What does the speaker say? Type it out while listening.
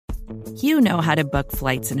You know how to book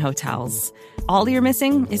flights and hotels. All you're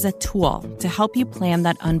missing is a tool to help you plan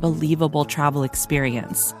that unbelievable travel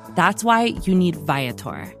experience. That's why you need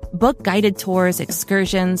Viator. Book guided tours,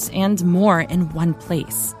 excursions, and more in one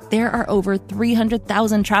place. There are over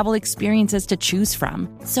 300,000 travel experiences to choose from,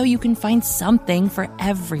 so you can find something for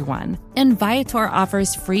everyone. And Viator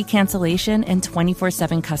offers free cancellation and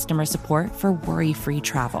 24/7 customer support for worry-free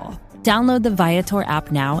travel. Download the Viator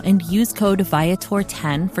app now and use code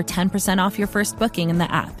Viator10 for 10% off your first booking in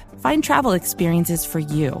the app. Find travel experiences for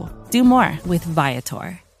you. Do more with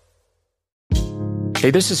Viator. Hey,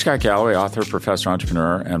 this is Scott Galloway, author, professor,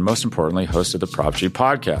 entrepreneur, and most importantly, host of the Prop G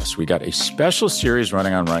podcast. We got a special series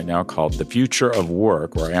running on right now called The Future of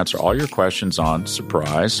Work, where I answer all your questions on,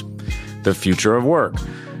 surprise, the future of work.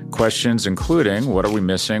 Questions including, what are we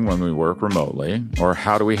missing when we work remotely? Or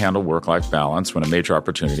how do we handle work-life balance when a major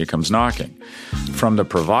opportunity comes knocking? From the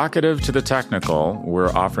provocative to the technical, we're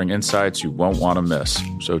offering insights you won't want to miss.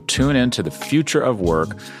 So tune in to The Future of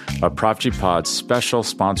Work, a Prop G Pod special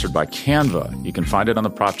sponsored by Canva. You can find it on the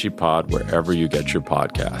Prop G Pod wherever you get your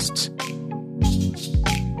podcasts.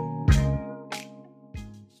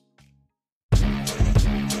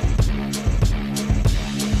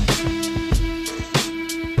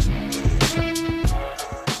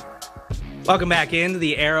 Welcome back into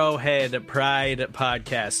the Arrowhead Pride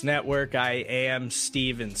Podcast Network. I am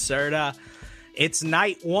Steven Serta. It's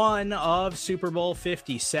night one of Super Bowl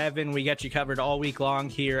 57. We got you covered all week long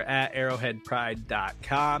here at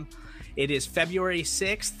arrowheadpride.com. It is February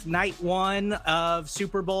 6th, night one of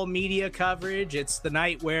Super Bowl media coverage. It's the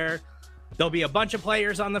night where there'll be a bunch of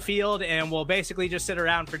players on the field, and we'll basically just sit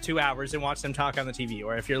around for 2 hours and watch them talk on the TV,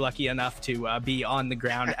 or if you're lucky enough to be on the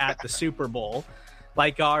ground at the Super Bowl.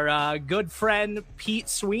 Like our good friend Pete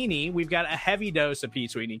Sweeney, we've got a heavy dose of Pete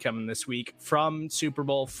Sweeney coming this week from Super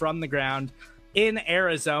Bowl, from the ground in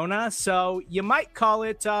Arizona. So you might call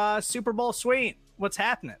it Super Bowl Sween. What's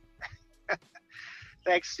happening?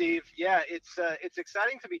 Thanks, Steve. Yeah, it's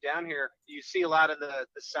exciting to be down here. You see a lot of the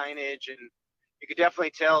signage, and you could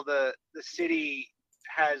definitely tell the city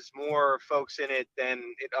has more folks in it than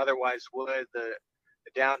it otherwise would. The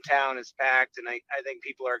downtown is packed, and I think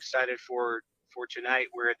people are excited for tonight,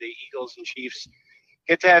 where the Eagles and Chiefs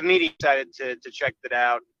get to have media. Excited to check that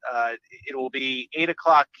out. It will be 8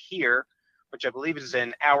 o'clock here, which I believe is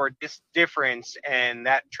an hour difference, and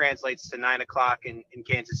that translates to 9 o'clock in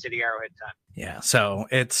Kansas City Arrowhead time. Yeah, so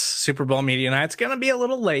it's Super Bowl media night. It's going to be a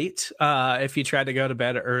little late if you try to go to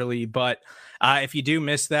bed early, but if you do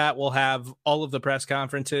miss that, we'll have all of the press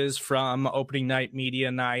conferences from opening night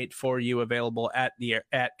media night for you available at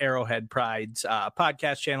Arrowhead Pride's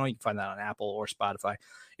podcast channel. You can find that on Apple or Spotify.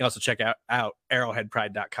 You can also check out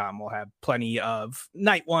arrowheadpride.com. We'll have plenty of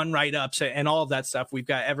night one write-ups and all of that stuff. We've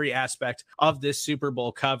got every aspect of this Super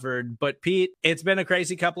Bowl covered. But Pete, it's been a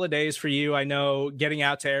crazy couple of days for you. I know, getting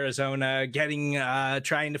out to Arizona,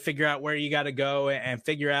 trying to figure out where you got to go and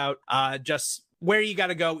figure out just where you got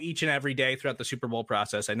to go each and every day throughout the Super Bowl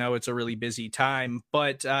process. I know it's a really busy time,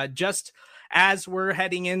 but just as we're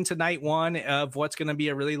heading into night one of what's going to be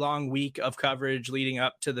a really long week of coverage leading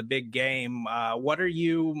up to the big game, what are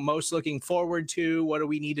you most looking forward to? What do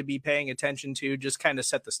we need to be paying attention to? Just kind of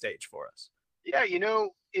set the stage for us. Yeah,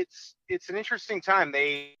 it's an interesting time.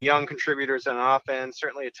 Young contributors on offense,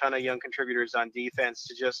 certainly a ton of young contributors on defense,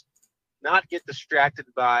 to just not get distracted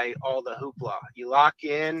by all the hoopla. You lock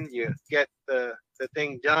in, you get the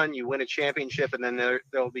thing done, you win a championship, and then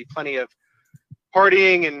there'll be plenty of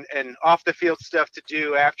partying and off the field stuff to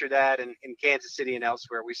do after that in Kansas City and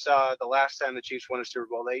elsewhere. We saw the last time the Chiefs won a Super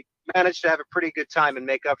Bowl, they managed to have a pretty good time and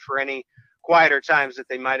make up for any quieter times that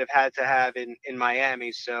they might have had to have in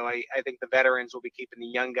Miami. So I think the veterans will be keeping the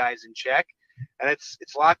young guys in check. And it's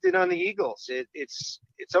locked in on the Eagles.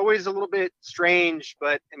 It's always a little bit strange,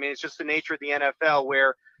 but I mean, it's just the nature of the NFL,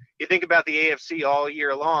 where you think about the AFC all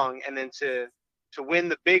year long, and then to win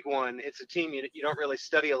the big one, it's a team you don't really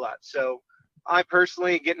study a lot. So I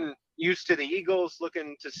personally getting used to the Eagles,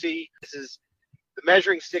 looking to see, this is the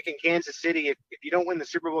measuring stick in Kansas City. If you don't win the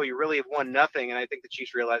Super Bowl, you really have won nothing. And I think the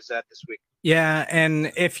Chiefs realized that this week. Yeah,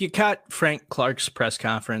 and if you cut Frank Clark's press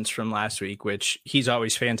conference from last week, which he's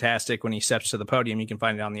always fantastic when he steps to the podium, you can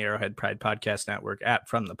find it on the Arrowhead Pride Podcast Network at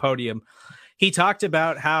From the Podium. He talked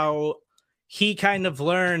about how he kind of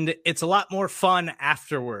learned it's a lot more fun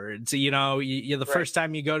afterwards. You know, you're the first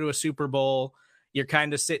time you go to a Super Bowl, you're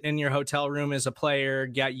kind of sitting in your hotel room as a player,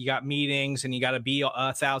 you got meetings, and you got to be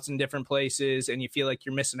 1,000 different places, and you feel like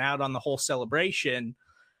you're missing out on the whole celebration.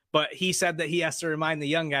 But he said that he has to remind the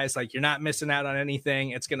young guys, like, you're not missing out on anything.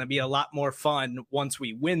 It's going to be a lot more fun once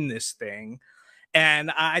we win this thing.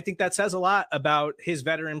 And I think that says a lot about his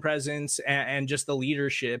veteran presence and just the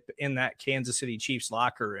leadership in that Kansas City Chiefs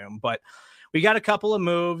locker room. But we got a couple of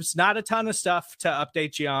moves, not a ton of stuff to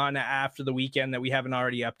update you on after the weekend that we haven't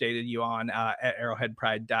already updated you on at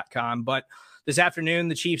arrowheadpride.com. But this afternoon,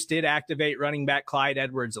 the Chiefs did activate running back Clyde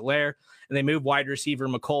Edwards-Helaire, and they moved wide receiver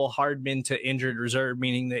Mecole Hardman to injured reserve,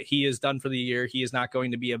 meaning that he is done for the year. He is not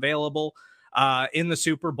going to be available in the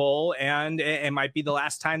Super Bowl, and it might be the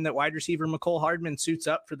last time that wide receiver Mecole Hardman suits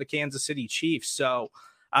up for the Kansas City Chiefs. So,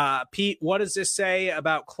 Pete, what does this say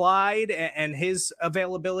about Clyde and his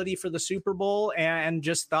availability for the Super Bowl, and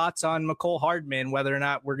just thoughts on Mecole Hardman, whether or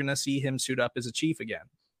not we're going to see him suit up as a Chief again?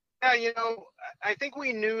 Yeah, I think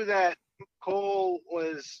we knew that Cole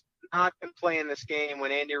was not going to play in this game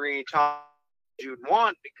when Andy Reid talked you'd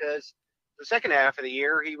want, because the second half of the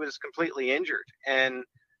year he was completely injured. And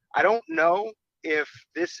I don't know if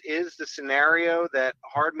this is the scenario that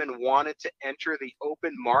Hardman wanted to enter the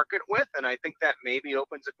open market with, and I think that maybe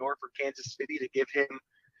opens a door for Kansas City to give him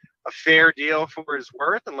a fair deal for his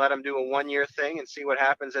worth and let him do a one-year thing and see what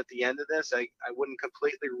happens at the end of this. I wouldn't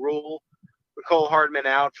completely rule Mecole Hardman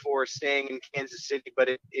out for staying in Kansas City, but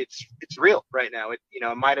it's real right now. It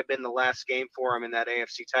might have been the last game for him in that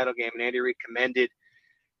AFC title game, and Andy Reid commended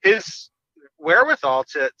his wherewithal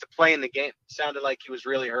to play in the game. It sounded like he was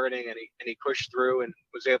really hurting, and he pushed through and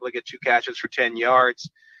was able to get 2 catches for 10 yards.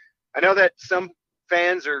 I know that some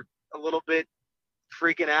fans are a little bit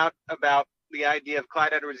freaking out about the idea of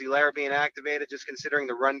Clyde Edwards-Helaire being activated, just considering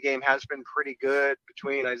the run game has been pretty good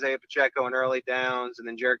between Isaiah Pacheco and Early Downs, and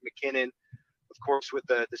then Jerick McKinnon, of course, with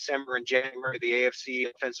the December and January, the AFC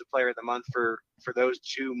Offensive Player of the Month for those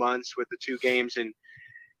 2 months with the 2 games in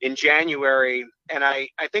January. And I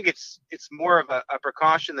think it's more of a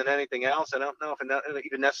precaution than anything else. I don't know if it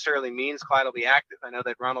even necessarily means Clyde will be active. I know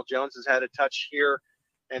that Ronald Jones has had a touch here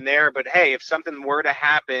and there, but hey, if something were to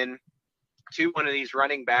happen to one of these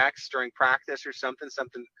running backs during practice or something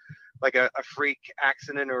like a freak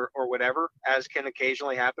accident or whatever, as can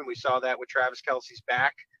occasionally happen. We saw that with Travis Kelce's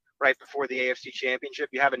back right before the AFC Championship.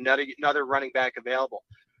 You have another running back available.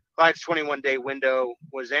 Clyde's 21-day window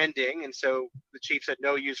was ending, and so the Chiefs had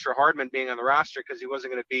no use for Hardman being on the roster because he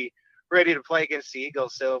wasn't going to be ready to play against the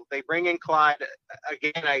Eagles. So they bring in Clyde.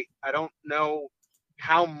 Again, I don't know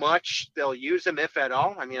how much they'll use him, if at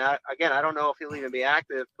all. I mean, I don't know if he'll even be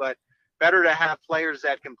active, but better to have players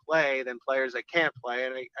that can play than players that can't play.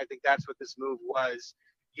 And I think that's what this move was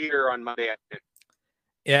here on Monday afternoon.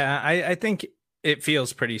 Yeah, I think it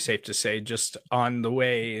feels pretty safe to say, just on the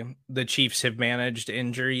way the Chiefs have managed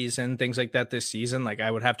injuries and things like that this season, like I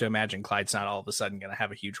would have to imagine Clyde's not all of a sudden going to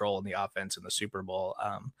have a huge role in the offense in the Super Bowl.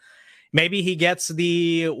 Maybe he gets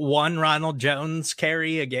the one Ronald Jones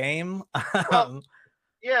carry a game. Well,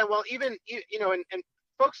 even, and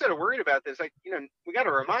folks that are worried about this, we got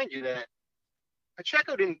to remind you that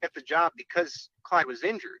Pacheco didn't get the job because Clyde was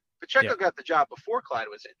injured. Pacheco got the job before Clyde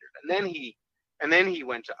was injured, and then he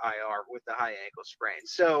went to IR with the high ankle sprain.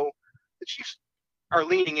 So the Chiefs are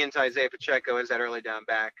leaning into Isaiah Pacheco as that early down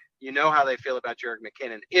back. You know how they feel about Jerick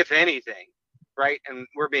McKinnon. If anything, right, and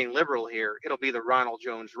we're being liberal here, it'll be the Ronald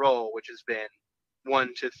Jones role, which has been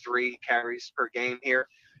 1 to 3 carries per game here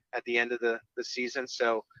at the end of the season.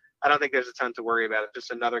 So I don't think there's a ton to worry about. It's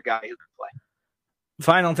just another guy who can play.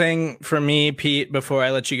 Final thing for me, Pete, before I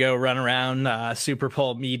let you go run around Super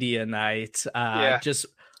Bowl media night, just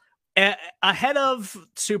ahead of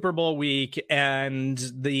Super Bowl week and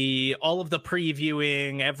all of the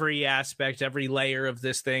previewing, every aspect, every layer of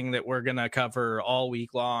this thing that we're going to cover all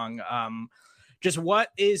week long. Just what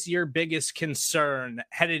is your biggest concern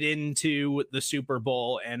headed into the Super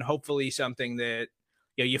Bowl, and hopefully something that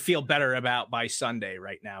you feel better about by Sunday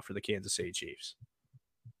right now for the Kansas City Chiefs?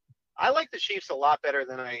 I like the Chiefs a lot better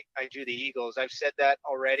than I do the Eagles. I've said that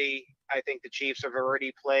already. I think the Chiefs have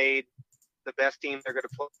already played the best team they're going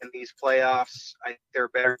to play in these playoffs. I think they're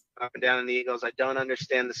better up and down than the Eagles. I don't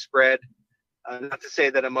understand the spread. Not to say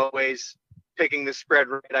that I'm always picking the spread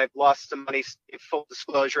right. I've lost some money, full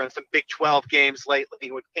disclosure, on some Big 12 games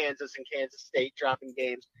lately with Kansas and Kansas State dropping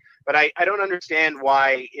games. But I don't understand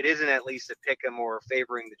why it isn't at least a pick 'em or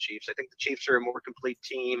favoring the Chiefs. I think the Chiefs are a more complete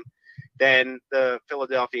team than the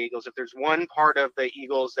Philadelphia Eagles. If there's one part of the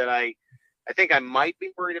Eagles that I think I might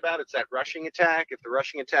be worried about, it's that rushing attack. If the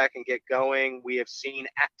rushing attack can get going, we have seen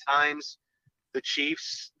at times the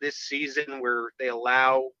Chiefs this season where they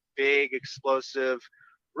allow big, explosive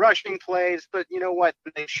rushing plays, but you know what?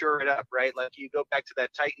 They shore it up, right? Like you go back to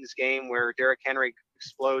that Titans game where Derrick Henry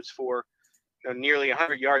explodes for nearly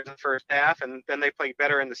 100 yards in the first half, and then they play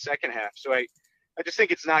better in the second half. So I just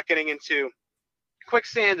think it's not getting into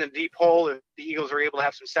quicksand and deep hole if the Eagles are able to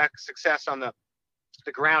have some success on the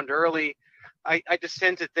the ground early. I just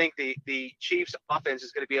tend to think the Chiefs offense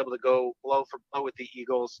is going to be able to go blow for blow with the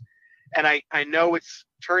Eagles. And I know it's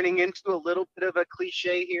turning into a little bit of a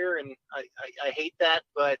cliche here, and I hate that,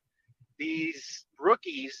 but these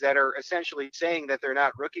rookies that are essentially saying that they're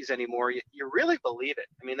not rookies anymore, you really believe it.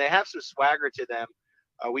 I mean, they have some swagger to them.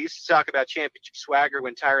 We used to talk about championship swagger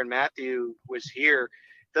when Tyrann Mathieu was here.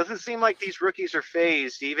 Doesn't seem like these rookies are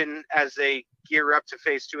phased, even as they gear up to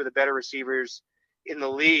face two of the better receivers in the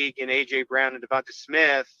league in A.J. Brown and Devonta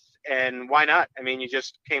Smith. And why not? I mean, you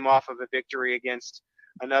just came off of a victory against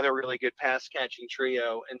another really good pass-catching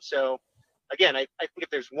trio. And so, again, I think if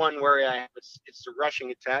there's one worry I have, it's the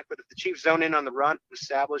rushing attack. But if the Chiefs zone in on the run,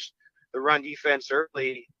 establish the run defense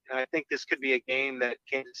early, I think this could be a game that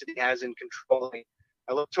Kansas City has in control.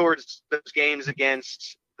 I look towards those games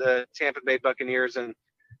against the Tampa Bay Buccaneers and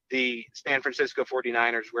the San Francisco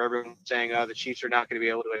 49ers, where everyone's saying, the Chiefs are not going to be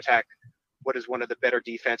able to attack what is one of the better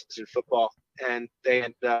defenses in football. And they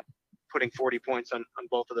end up putting 40 points on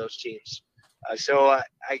both of those teams.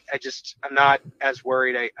 I'm not as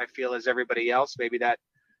worried, I feel, as everybody else. Maybe that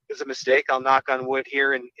is a mistake. I'll knock on wood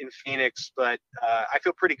here in Phoenix, but I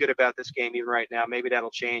feel pretty good about this game even right now. Maybe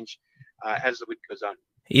that'll change as the week goes on.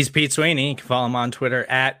 He's Pete Sweeney. You can follow him on Twitter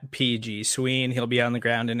at PG Sween. He'll be on the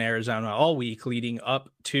ground in Arizona all week leading up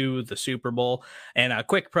to the Super Bowl. And a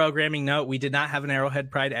quick programming note, we did not have an Arrowhead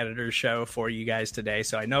Pride Editors show for you guys today.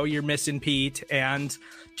 So I know you're missing Pete and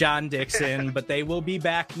John Dixon, but they will be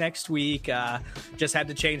back next week. Just had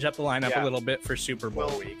to change up the lineup a little bit for Super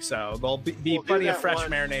Bowl week. So there'll be plenty of fresh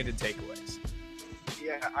marinated takeaways.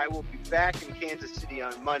 Yeah, I will be back in Kansas City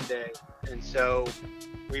on Monday. And so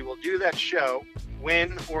we will do that show,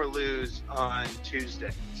 win or lose, on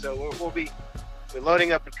Tuesday. So we're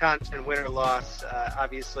loading up the content, win or loss.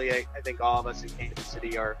 Obviously, I think all of us in Kansas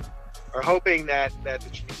City are hoping that the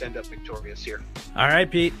Chiefs end up victorious here. All right,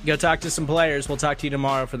 Pete, go talk to some players. We'll talk to you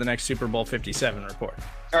tomorrow for the next Super Bowl 57 report.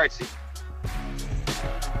 All right, Steve.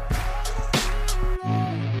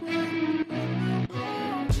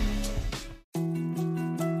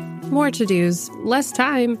 More to-dos, less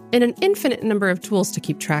time, and an infinite number of tools to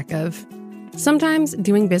keep track of. Sometimes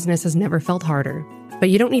doing business has never felt harder, but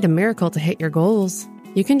you don't need a miracle to hit your goals.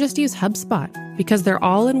 You can just use HubSpot, because their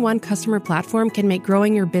all-in-one customer platform can make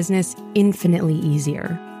growing your business infinitely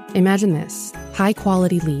easier. Imagine this: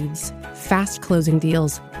 high-quality leads, fast closing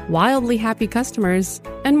deals, wildly happy customers,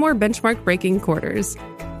 and more benchmark-breaking quarters.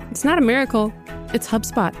 It's not a miracle, it's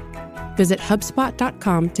HubSpot. Visit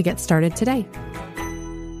HubSpot.com to get started today.